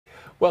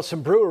Well,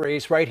 some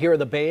breweries right here in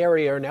the Bay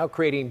Area are now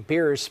creating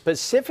beers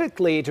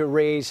specifically to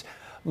raise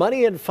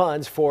money and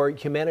funds for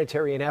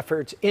humanitarian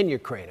efforts in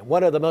Ukraine. And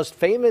one of the most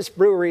famous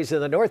breweries in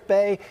the North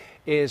Bay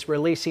is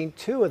releasing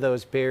two of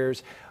those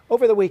beers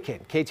over the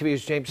weekend.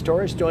 KTVU's James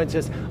Torres joins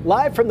us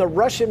live from the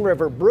Russian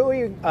River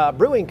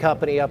Brewing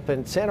Company up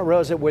in Santa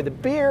Rosa, where the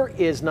beer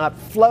is not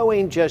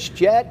flowing just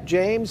yet,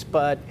 James,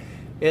 but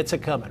it's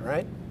a-coming,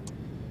 right?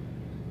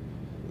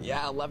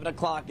 Yeah, 11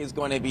 o'clock is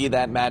going to be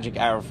that magic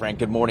hour, Frank.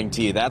 Good morning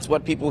to you. That's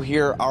what people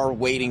here are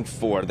waiting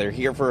for. They're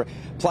here for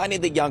Pliny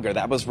the Younger.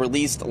 That was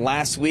released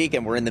last week,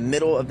 and we're in the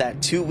middle of that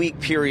 2-week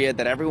period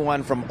that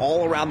everyone from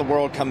all around the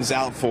world comes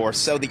out for.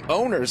 So the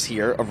owners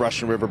here of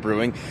Russian River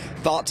Brewing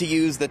thought to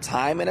use the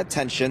time and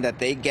attention that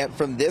they get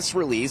from this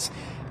release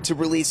to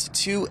release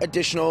 2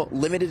 additional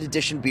limited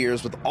edition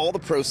beers with all the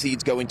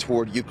proceeds going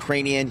toward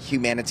Ukrainian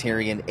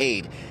humanitarian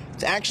aid.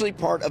 It's actually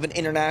part of an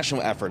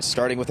international effort,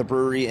 starting with a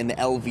brewery in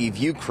Lviv,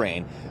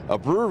 Ukraine. A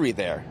brewery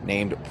there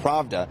named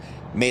Pravda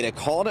made a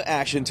call to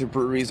action to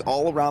breweries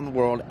all around the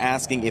world,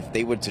 asking if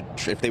they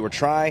would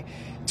try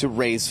to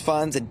raise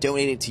funds and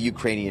donate it to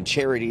Ukrainian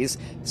charities.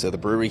 So the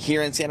brewery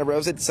here in Santa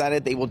Rosa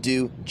decided they will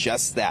do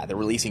just that. They're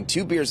releasing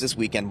 2 beers this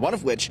weekend, one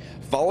of which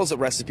follows a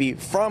recipe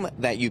from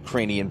that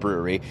Ukrainian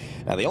brewery.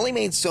 Now, they only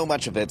made so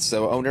much of it,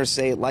 so owners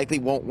say it likely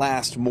won't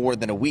last more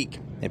than a week.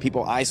 And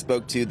people I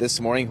spoke to this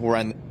morning who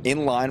are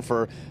in line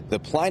for the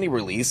Pliny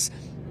release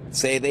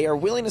say they are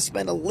willing to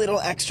spend a little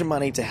extra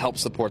money to help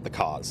support the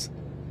cause.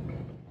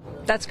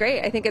 That's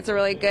great. I think it's a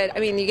really good,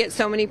 you get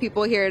so many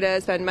people here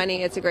to spend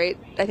money. It's a great,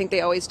 I think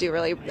they always do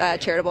really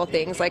charitable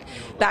things. Like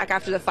back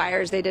after the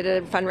fires, they did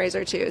a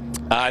fundraiser too.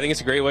 I think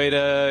it's a great way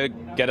to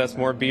get us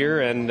more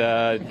beer and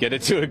get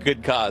it to a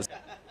good cause.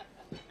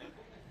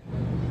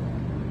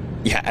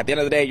 Yeah, at the end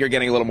of the day, you're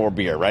getting a little more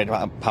beer, right?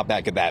 How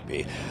bad could that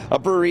be? A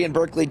brewery in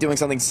Berkeley doing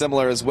something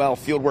similar as well.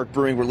 Fieldwork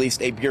Brewing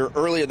released a beer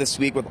earlier this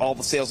week with all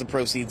the sales and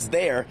proceeds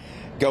there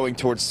going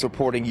towards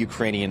supporting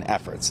Ukrainian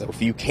efforts. So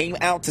if you came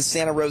out to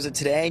Santa Rosa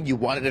today and you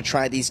wanted to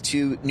try these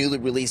 2 newly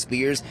released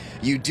beers,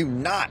 you do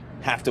not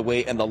have to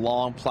wait in the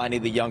long Pliny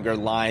the Younger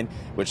line,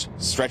 which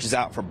stretches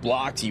out for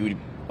blocks. You would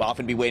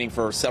often be waiting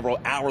for several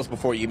hours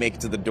before you make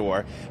it to the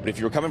door. But if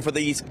you were coming for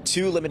these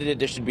 2 limited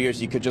edition beers,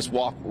 you could just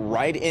walk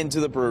right into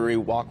the brewery,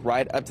 walk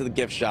right up to the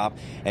gift shop,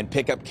 and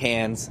pick up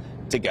cans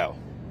to go.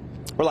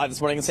 We're live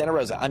this morning in Santa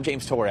Rosa. I'm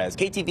James Torres,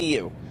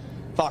 KTVU,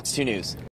 Fox 2 News.